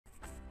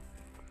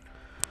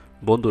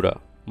বন্ধুরা,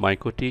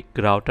 MikroTik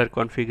router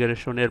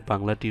কনফিগারেশনের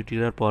Bangla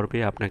tutorial পর্বে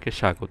আপনাকে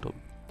স্বাগতম।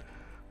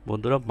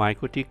 বন্ধুরা,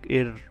 মাইক্রোটিক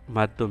এর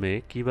মাধ্যমে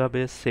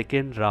কিভাবে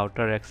সেকেন্ড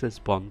রাউটার অ্যাক্সেস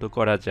বন্ধ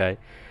করা যায়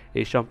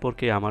এই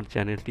সম্পর্কে আমার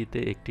চ্যানেলটিতে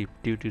একটি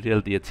টিউটোরিয়াল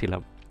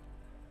দিয়েছিলাম,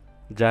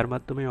 যার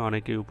মাধ্যমে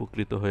অনেকেই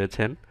উপকৃত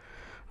হয়েছেন।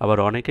 আবার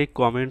অনেকেই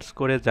কমেন্টস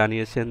করে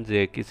জানিয়েছেন যে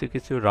কিছু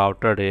কিছু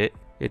রাউটারে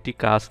এটি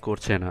কাজ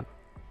করছে না।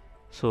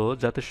 সো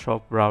যাতে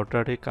সব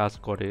রাউটারে কাজ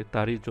করে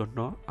তারই জন্য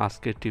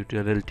আজকের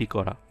টিউটোরিয়ালটি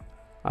করা।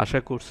 আশা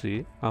করছি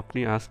আপনি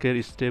আজকের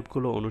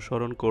স্টেপগুলো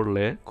অনুসরণ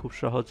করলে খুব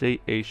সহজেই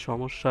এই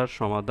সমস্যার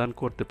সমাধান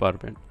করতে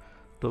পারবেন।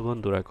 তো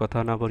বন্ধুরা, কথা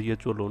না বাড়িয়ে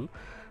চলুন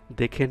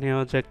দেখে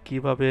নেওয়া যাক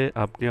কিভাবে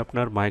আপনি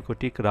আপনার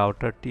মাইক্রোটিক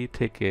রাউটারটি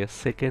থেকে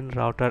সেকেন্ড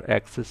রাউটার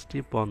অ্যাক্সেসটি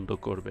বন্ধ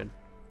করবেন।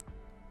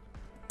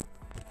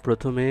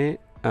 প্রথমে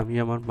আমি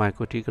আমার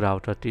মাইক্রোটিক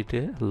রাউটারটিতে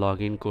লগ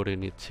ইন করে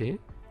নিচ্ছি।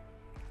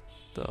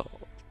 তো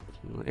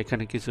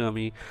এখানে কিছু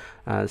আমি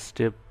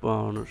স্টেপ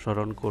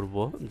অনুসরণ করব,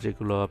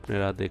 যেগুলো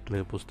আপনারা দেখলে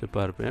বুঝতে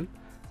পারবেন।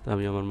 তো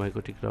আমি আমার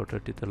মাইক্রোটিক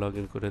রাউটারটিতে লগ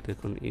ইন করে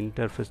দেখুন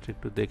ইন্টারফেসটা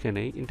একটু দেখে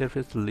নেই।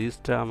 ইন্টারফেস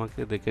লিস্টটা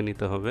আমাকে দেখে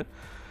নিতে হবে।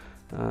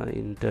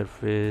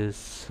 ইন্টারফেস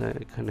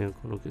এখানে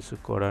কোনো কিছু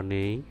করা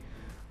নেই।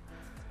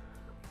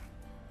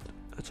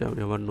 আচ্ছা, আমি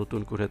আবার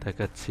নতুন করে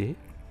দেখাচ্ছি।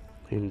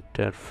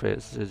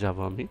 ইন্টারফেসে যাব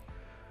আমি।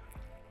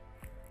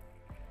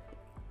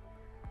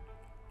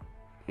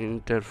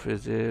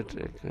 ইন্টারফেসের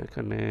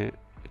এখানে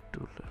একটু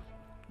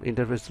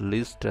ইন্টারফেস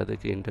লিস্টটা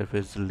দেখি।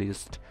 ইন্টারফেস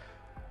লিস্ট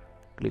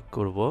ক্লিক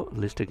করব।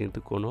 লিস্টে কিন্তু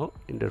কোনো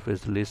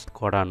ইন্টারফেস লিস্ট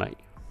করা নাই।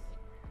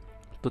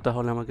 তো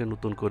তাহলে আমাকে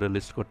নতুন করে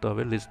লিস্ট করতে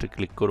হবে। লিস্টে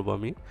ক্লিক করব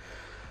আমি।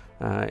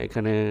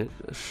 এখানে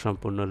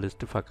সম্পূর্ণ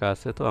লিস্ট ফাঁকা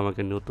আছে, তো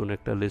আমাকে নতুন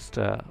একটা লিস্ট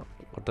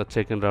অর্থাৎ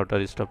সেকেন্ড রাউটার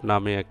স্টপ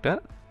নামে একটা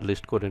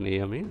লিস্ট করে নিই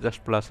আমি। জাস্ট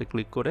প্লাসে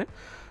ক্লিক করে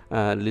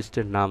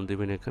লিস্টের নাম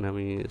দিবেন। এখানে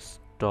আমি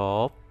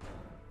স্টপ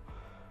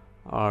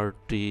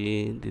আরটি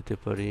দিতে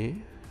পারি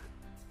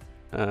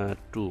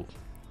 2,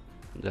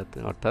 যাতে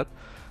অর্থাৎ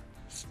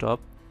stop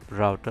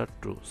router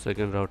 2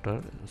 second router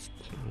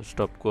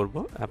stop করব।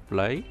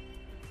 অ্যাপ্লাই,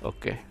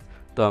 ওকে।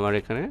 তো আমার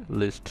এখানে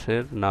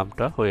লিস্টের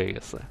নামটা হয়ে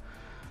গেছে।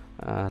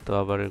 তো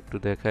আবার একটু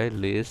দেখাই।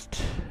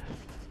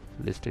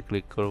 লিস্টে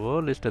ক্লিক করব।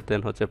 লিস্টের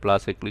দেন হচ্ছে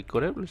প্লাসে ক্লিক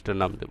করে লিস্টের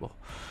নাম দেব।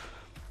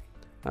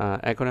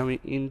 এখন আমি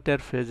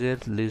ইন্টারফেসের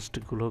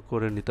লিস্টগুলো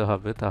করে নিতে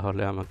হবে।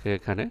 তাহলে আমাকে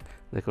এখানে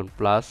দেখুন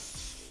প্লাস,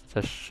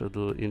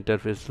 শুধু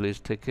ইন্টারফেস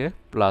লিস্ট থেকে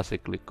প্লাসে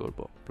ক্লিক করব।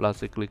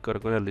 প্লাসে ক্লিক করে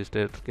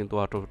লিস্টের কিন্তু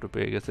অটো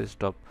পেয়ে গেছে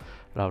স্টপ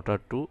রাউটার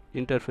 2।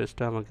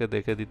 ইন্টারফেসটা আমাকে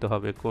দেখে দিতে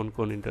হবে কোন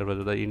কোন ইন্টারফেস,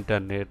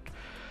 ইন্টারনেট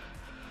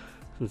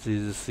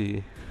জিসি,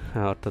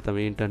 অর্থাৎ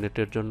আমি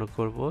ইন্টারনেটের জন্য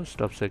করব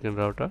স্টপ সেকেন্ড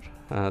রাউটার।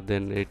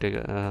 দেন এইটা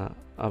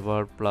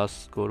আবার প্লাস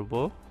করব।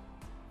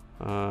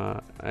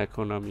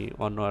 এখন আমি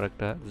অন্য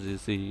আরেকটা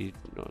জিসি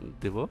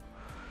দেব।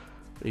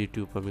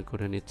 ইউটিউব আমি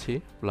করে নিচ্ছি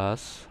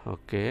প্লাস,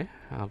 ওকে।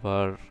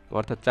 আবার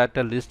অর্থাৎ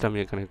 4টা লিস্ট আমি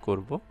এখানে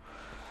করব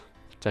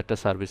 4টা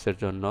সার্ভিসের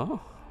জন্য।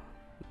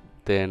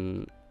 দেন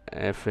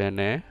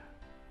এফএনএ,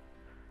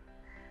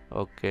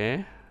 ওকে।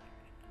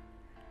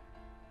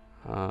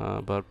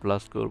 আবার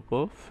প্লাস করব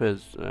ফেজ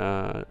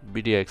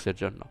বিডিএক্স এর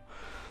জন্য।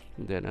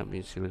 দেন আমি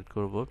সিলেক্ট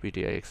করব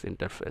বিডিএক্স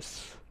ইন্টারফেস।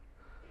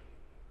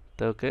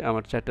 তো ওকে,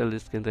 আমার 4টা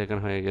লিস্ট কিন্তু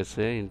এখানে হয়ে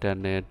গেছে।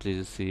 ইন্টারনেট,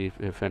 জিসি,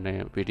 এফএনএ,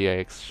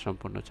 বিডিএক্স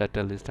সম্পূর্ণ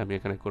 4টা লিস্ট আমি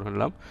এখানে করে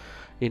নিলাম।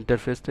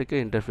 ইন্টারফেস থেকে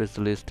ইন্টারফেস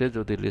লিস্টে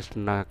যদি লিস্ট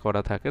না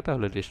করা থাকে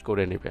তাহলে লিস্ট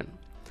করে নেবেন।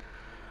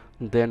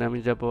 দেন আমি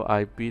যাব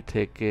আইপি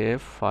থেকে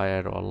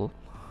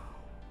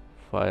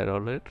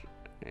ফায়ারওয়ালের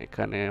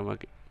এখানে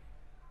আমাকে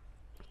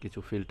কিছু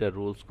ফিল্টার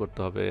রুলস করতে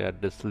হবে।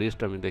 অ্যাড্রেস লিস্ট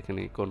আমি দেখে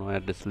নিই, কোনো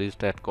অ্যাড্রেস লিস্ট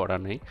অ্যাড করা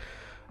নেই।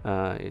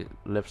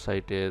 লেফট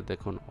সাইডে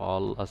দেখুন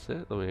অল আছে,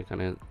 তবে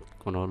এখানে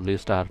কোনো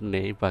লিস্ট আর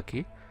নেই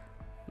বাকি,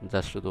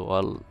 জাস্ট শুধু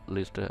অল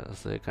লিস্ট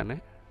আছে এখানে।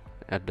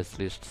 অ্যাড্রেস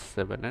লিস্ট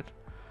 7-এর,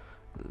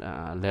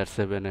 লেয়ার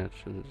 7-এর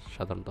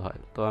সাধারণত হয়।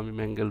 তো আমি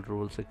ম্যাঙ্গেল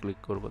রুলসে ক্লিক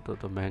করব।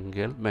 তো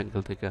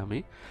ম্যাঙ্গেল থেকে আমি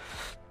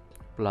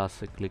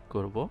প্লাসে ক্লিক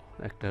করব।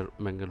 একটা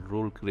ম্যাঙ্গেল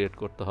রুল ক্রিয়েট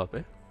করতে হবে।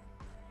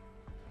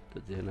 তো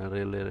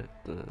জেনারেলের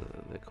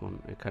দেখুন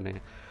এখানে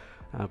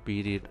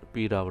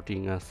পি রাউটিং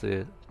আছে,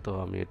 তো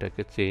আমি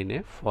এটাকে চেইনে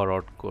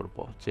ফরওয়ার্ড করব,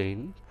 চেইন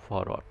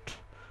ফরওয়ার্ড।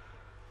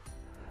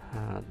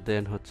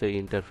 দেন হচ্ছে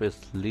ইন্টারফেস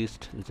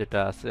লিস্ট যেটা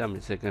আছে, আমি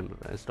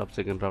স্টপ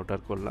সেকেন্ড রাউটার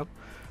করলাম,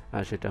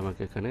 আর সেটা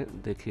আমাকে এখানে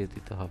দেখিয়ে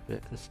দিতে হবে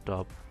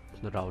স্টপ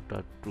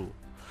রাউটার 2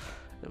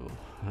 এবং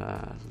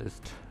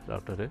লিস্ট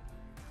রাউটারে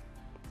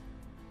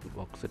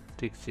বক্সের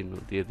ঠিক চিহ্ন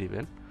দিয়ে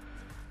দিবেন।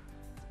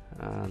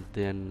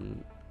 দেন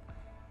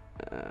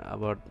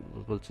আবার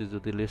বলছি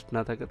যদি লিস্ট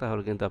না থাকে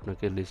তাহলে কিন্তু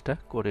আপনাকে লিস্টটা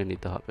করে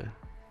নিতে হবে।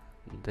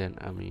 দেন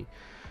আমি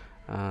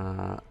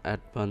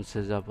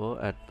অ্যাডভান্সে যাব।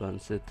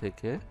 অ্যাডভান্সে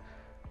থেকে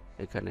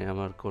এখানে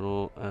আমার কোনো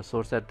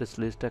সোর্স অ্যাড্রেস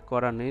লিস্টটা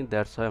করা নেই,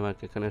 দ্যাটস ওয়াই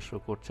আমাকে এখানে শো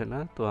করছে না।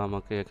 তো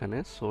আমাকে এখানে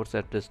সোর্স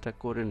অ্যাড্রেসটা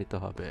করে নিতে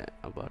হবে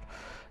আবার।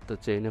 তো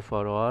চেইনে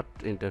ফরওয়ার্ড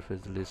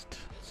ইন্টারফেস লিস্ট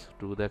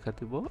 2 দেখা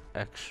দিব।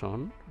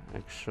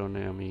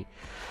 অ্যাকশনে আমি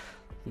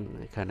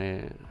এখানে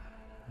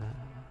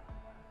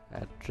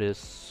address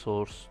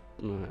source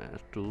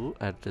to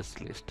address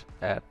list,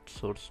 add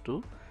source to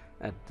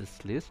address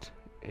list,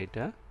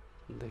 এটা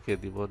দেখে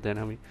দিব। দেন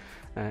আমি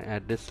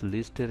অ্যাড্রেস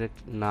লিস্টের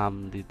নাম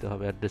দিতে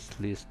হবে, অ্যাড্রেস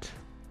লিস্ট।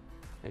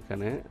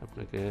 এখানে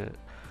আপনাকে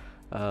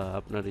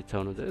আপনার ইচ্ছা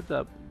অনুযায়ী,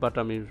 বাট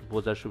আমি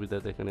বোঝার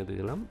সুবিধাতে এখানে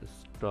দিলাম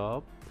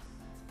স্টপ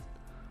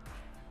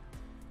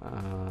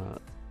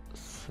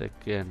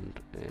সেকেন্ড,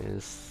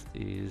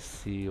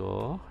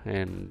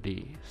 SECOND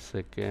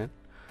সেকেন্ড।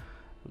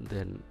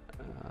 দেন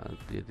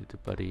দিয়ে দিতে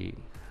পারি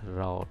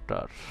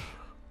router,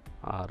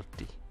 RT,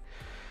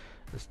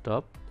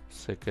 stop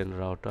second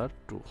router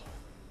 2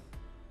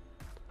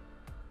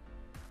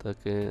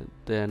 তাকে।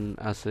 দেন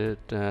আছে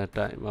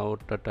টাইম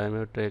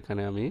আউটটা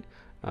এখানে আমি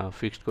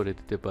ফিক্সড করে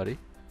দিতে পারি,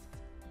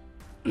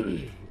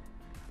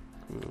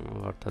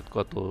 অর্থাৎ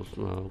কত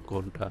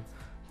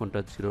ঘন্টা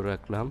 0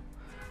 রাখলাম।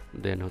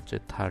 দেন হচ্ছে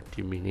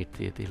 30 মিনিট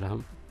দিয়ে দিলাম।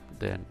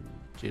 দেন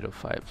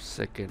 05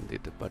 সেকেন্ড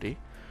দিতে পারি।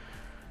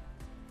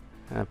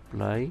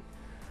 অ্যাপ্লাই।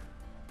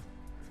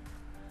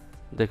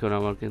 দেখুন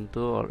আমার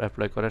কিন্তু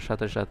অ্যাপ্লাই করার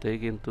সাথে সাথেই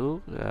কিন্তু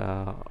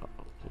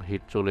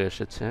হিট চলে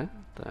এসেছে।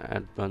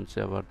 অ্যাডভান্সে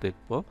আবার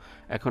দেখব।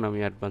 এখন আমি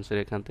অ্যাডভান্সের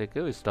এখান থেকে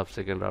ওই স্টপ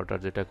সেকেন্ড রাউটার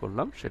যেটা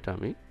করলাম সেটা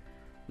আমি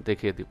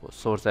দেখিয়ে দিব,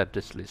 সোর্স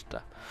অ্যাড্রেস লিস্টটা।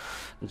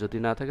 যদি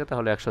না থাকে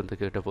তাহলে অ্যাকশন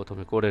থেকে এটা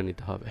প্রথমে করে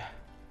নিতে হবে।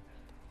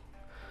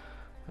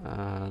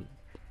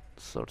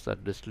 সোর্স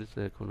অ্যাড্রেস লিস্ট,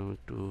 এখন আমি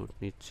একটু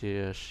নিচে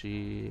আসি,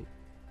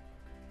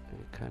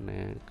 এখানে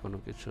কোনো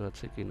কিছু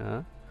আছে কিনা।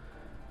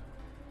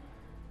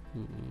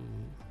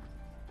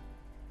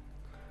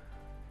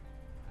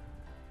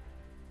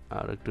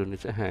 আর একটু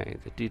নিচে, হ্যাঁ এই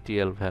যে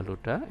টিটিএল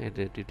ভ্যালুটা, এই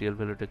যে টিটিএল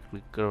ভ্যালুটা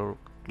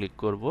ক্লিক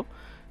করব।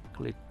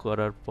 ক্লিক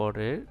করার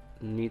পরে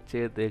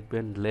নিচে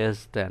দেখবেন লেস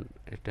দেন,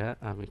 এটা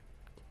আমি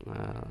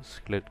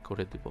সিলেক্ট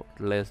করে দিব,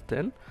 লেস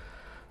দেন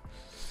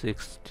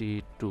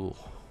 62,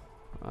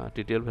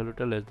 টিটিএল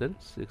ভ্যালুটা লেস দেন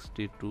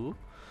 62।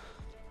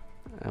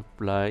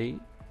 অ্যাপ্লাই।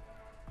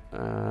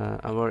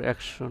 আবার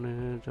অ্যাকশনে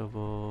যাব,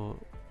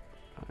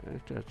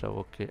 এটা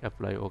ওকে,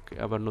 অ্যাপ্লাই ওকে।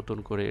 আবার নতুন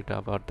করে এটা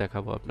আবার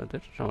দেখাবো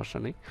আপনাদের, সমস্যা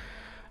নেই।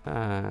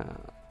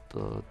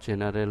 তো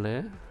জেনারেলে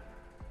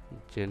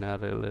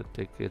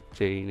থেকে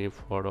চেইন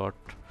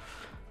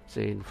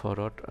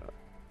ফরওয়ার্ড।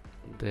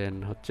 দেন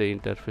হচ্ছে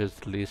ইন্টারফেস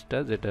লিস্টটা,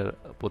 যেটা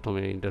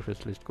প্রথমে ইন্টারফেস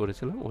লিস্ট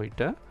করেছিলাম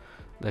ওইটা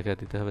দেখা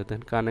দিতে হবে।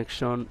 দেন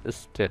কানেকশন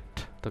স্টেট,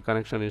 তো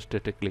কানেকশন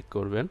স্টেটে ক্লিক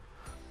করবেন।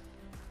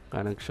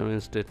 কানেকশন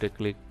স্টেটে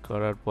ক্লিক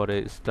করার পরে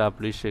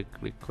স্টাবলিশে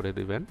ক্লিক করে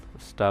দিবেন।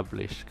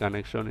 স্টাবলিশ,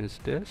 কানেকশন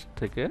স্টেট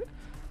থেকে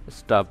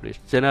স্টাবলিশ,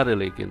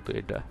 জেনারেলেই কিন্তু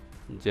এটা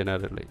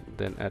জেনারেলি।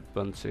 দেন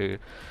অ্যাডভান্সে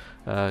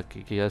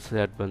কি আছে,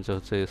 অ্যাডভান্সে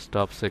হচ্ছে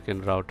স্টপ সেকেন্ড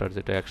রাউটার,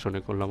 যেটা অ্যাকশনে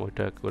করলাম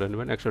ওইটা করে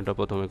নেবেন, অ্যাকশনটা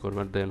প্রথমে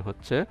করবেন। দেন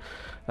হচ্ছে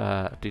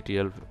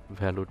টিটিএল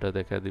ভ্যালুটা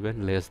দেখা দিবেন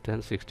লেস দেন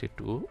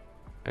 62।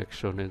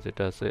 অ্যাকশনে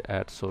যেটা আছে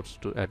add source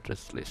to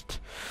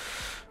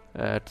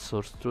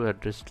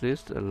address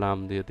list, নাম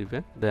দিয়ে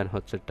দিবেন। দেন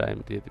হচ্ছে টাইম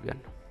দিয়ে দিবেন।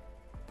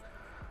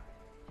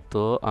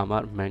 তো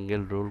আমার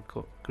ম্যাঙ্গেল রুল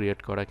ক্রিয়েট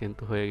করা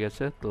কিন্তু হয়ে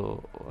গেছে। তো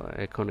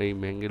এখন এই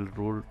ম্যাঙ্গেল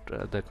রুলটা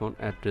দেখুন,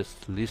 অ্যাড্রেস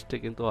লিস্টে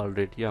কিন্তু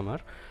অলরেডি আমার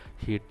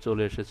হিট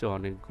চলে এসেছে,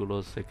 অনেকগুলো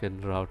সেকেন্ড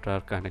রাউটার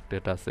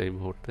কানেক্টেড আছে এই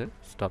মুহূর্তে,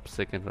 স্টপ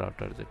সেকেন্ড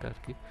রাউটার যেটা আর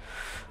কি।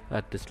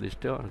 অ্যাড্রেস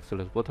লিস্টে অনেক ছিল,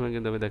 প্রথমে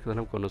কিন্তু আমি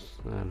দেখলাম কোনো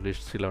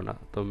লিস্ট ছিল না।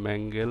 তো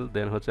ম্যাঙ্গেল,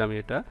 দেন হচ্ছে আমি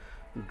এটা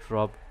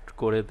ড্রপ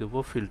করে দেবো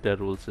ফিল্টার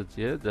রুলসে,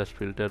 যে জাস্ট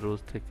ফিল্টার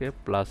রুলস থেকে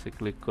প্লাসে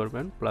ক্লিক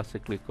করবেন। প্লাসে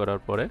ক্লিক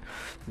করার পরে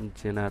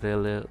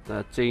জেনারেলে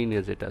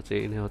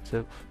চেইনে হচ্ছে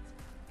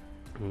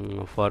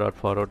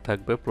ফরওয়ার্ড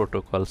থাকবে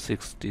প্রোটোকল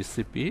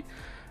 60CP,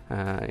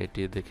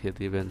 এটি দেখিয়ে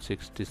দিবেন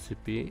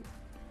 60CP।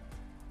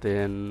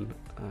 দেন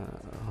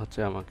হচ্ছে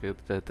আমাকে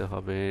যেতে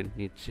হবে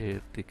নিচের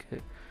দিকে,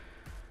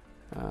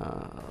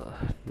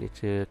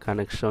 নিচে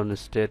কানেকশন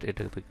স্টেট,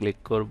 এটাতে ক্লিক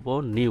করব,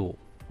 নিউ,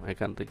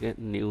 এখান থেকে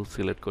নিউ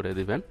সিলেক্ট করে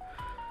দিবেন।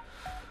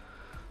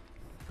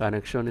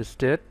 কানেকশন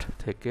স্টেট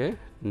থেকে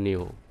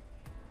নিউ,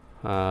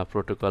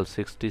 প্রোটোকল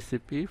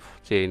 60CP,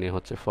 চেইনে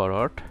হচ্ছে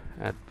ফরওয়ার্ড।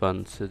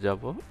 অ্যাডভান্সে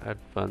যাব,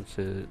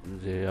 অ্যাডভান্সে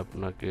যে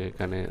আপনাকে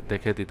এখানে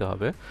দেখে দিতে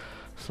হবে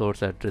সোর্স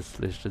অ্যাড্রেস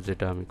লিস্ট,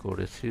 যেটা আমি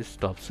করেছি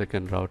স্টপ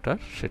সেকেন্ড রাউটার,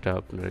 সেটা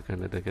আপনার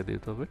এখানে দেখে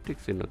দিতে হবে, টিক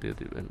চিহ্ন দিয়ে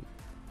দিবেন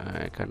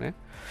এখানে।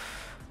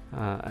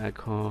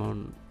 এখন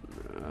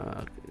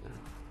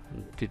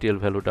টিটিএল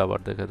ভ্যালুটা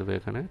আবার দেখা দেবে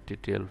এখানে,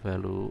 টিটিএল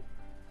ভ্যালু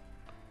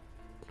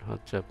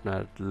হচ্ছে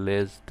আপনার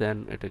লেস দেন,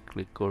 এটা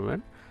ক্লিক করবেন।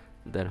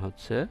 দেন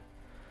হচ্ছে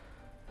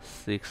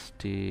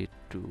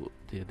 62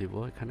 দিয়ে দিব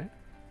এখানে।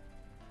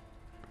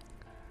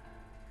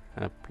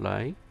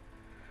 অ্যাপ্লাই।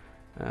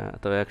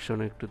 তবে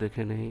অ্যাকশনে একটু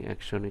দেখে নেই,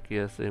 অ্যাকশনে কি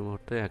আছে এই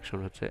মুহূর্তে। অ্যাকশন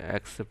হচ্ছে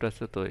অ্যাকসেপ্ট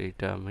আছে, তো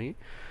এইটা আমি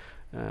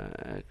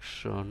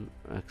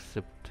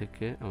অ্যাকসেপ্ট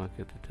থেকে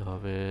আমাকে দিতে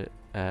হবে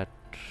অ্যাড,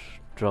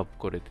 ড্রপ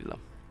করে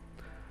দিলাম,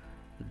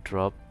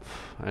 ড্রপ,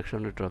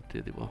 অ্যাকশনে ড্রপ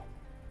দিয়ে দিব।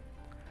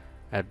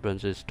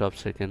 অ্যাডভান্স স্টপ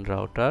সেকেন্ড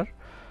রাউটার,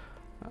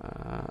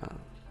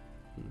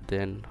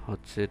 দেন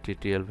হচ্ছে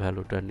টিটিএল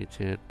ভ্যালুটা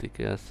নিচের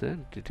দিকে আছে,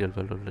 টিটিএল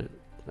ভ্যালু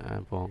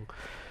এবং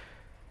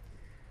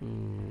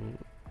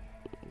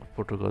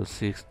প্রোটোকল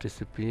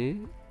 6TCP,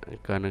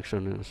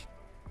 কানেকশন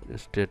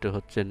স্টেটে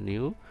হচ্ছে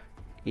নিউ।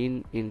 ইন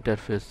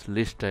ইন্টারফেস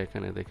লিস্টটা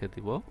এখানে দেখে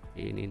দিব,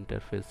 in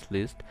interface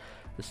list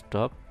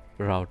stop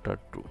router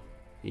 2,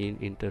 in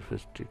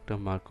interface ট্রিকটা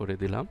mark করে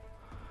দিলাম,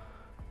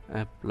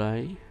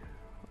 অ্যাপ্লাই,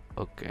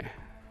 ওকে।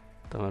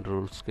 তো আমার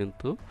রুলস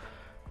কিন্তু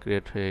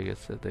ক্রিয়েট হয়ে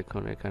গেছে।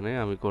 দেখুন এখানে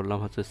আমি করলাম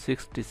হচ্ছে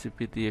 6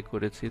 টিসিপি দিয়ে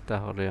করেছি,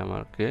 তাহলে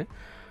আমাকে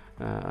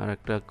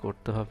আরেকটা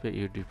করতে হবে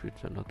ইউডিপির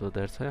জন্য। তো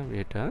দ্যাটস ওয়াই আমি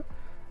এটা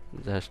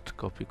জাস্ট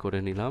কপি করে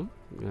নিলাম।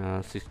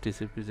 6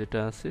 টিসিপি যেটা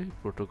আছে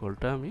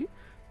প্রোটোকলটা আমি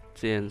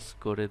চেঞ্জ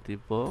করে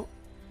দিব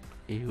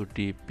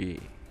ইউডিপি।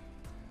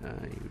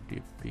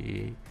 ইউডিপি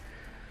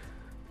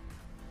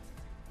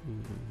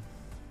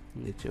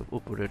নিচে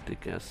উপরের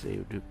দিকে আছে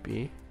ইউডিপি।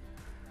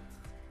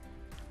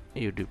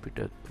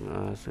 ইউডিপিটা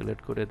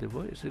সিলেক্ট করে দেব।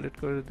 সিলেক্ট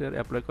করে দেওয়ার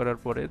অ্যাপ্লাই করার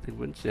পরে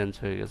দেখবেন চেঞ্জ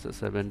হয়ে গেছে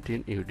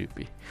 17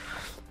 ইউডিপি,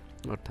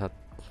 অর্থাৎ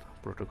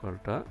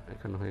প্রোটোকলটা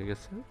এখানে হয়ে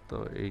গেছে। তো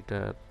এইটা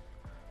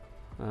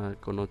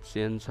কোনো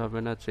চেঞ্জ হবে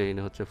না। চেইন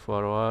হচ্ছে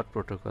forward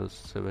protocol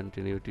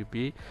 17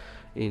 UDP.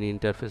 In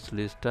interface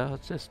লিস্টটা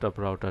হচ্ছে স্টপ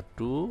রাউটার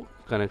 2,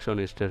 কানেকশন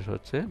স্টেজ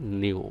হচ্ছে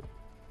নিউ।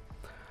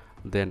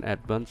 দেন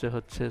অ্যাডভান্সে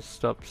হচ্ছে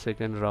স্টপ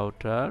সেকেন্ড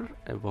রাউটার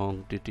এবং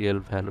TTL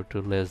value two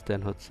less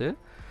than হচ্ছে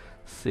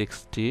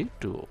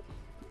 62।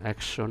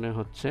 অ্যাকশনে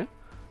হচ্ছে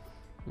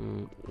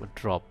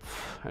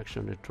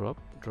অ্যাকশনে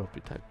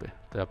ড্রপই থাকবে।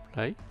 তো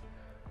অ্যাপ্লাই,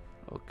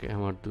 ওকে।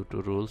 আমার দুটো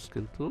রুলস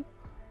কিন্তু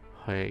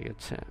হয়ে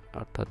গেছে,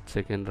 অর্থাৎ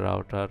সেকেন্ড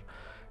রাউটার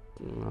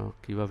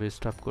কিভাবে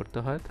স্টপ করতে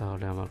হয়,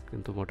 তাহলে আমার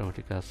কিন্তু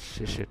মোটামুটি কাজ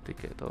শেষের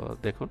দিকে। তো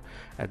দেখুন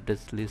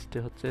অ্যাড্রেস লিস্টে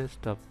হচ্ছে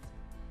স্টপ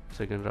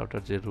সেকেন্ড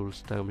রাউটার যে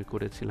রুলসটা আমি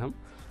করেছিলাম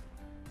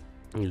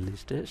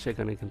লিস্টে,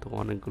 সেখানে কিন্তু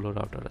অনেকগুলো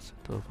রাউটার আছে।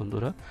 তো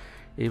বন্ধুরা,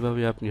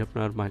 এইভাবে আপনি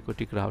আপনার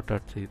মাইক্রোটিক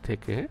রাউটার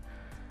থেকে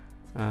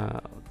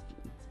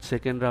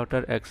সেকেন্ড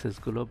রাউটার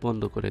অ্যাক্সেসগুলো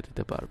বন্ধ করে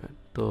দিতে পারবেন।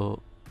 তো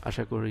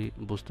আশা করি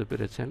বুঝতে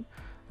পেরেছেন।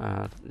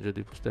 আর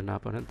যদি বুঝতে না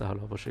পারেন তাহলে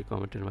অবশ্যই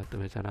কমেন্টের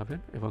মাধ্যমে জানাবেন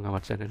এবং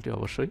আমার চ্যানেলটি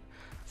অবশ্যই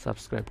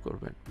সাবস্ক্রাইব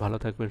করবেন। ভালো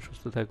থাকবেন,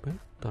 সুস্থ থাকবেন,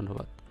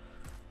 ধন্যবাদ।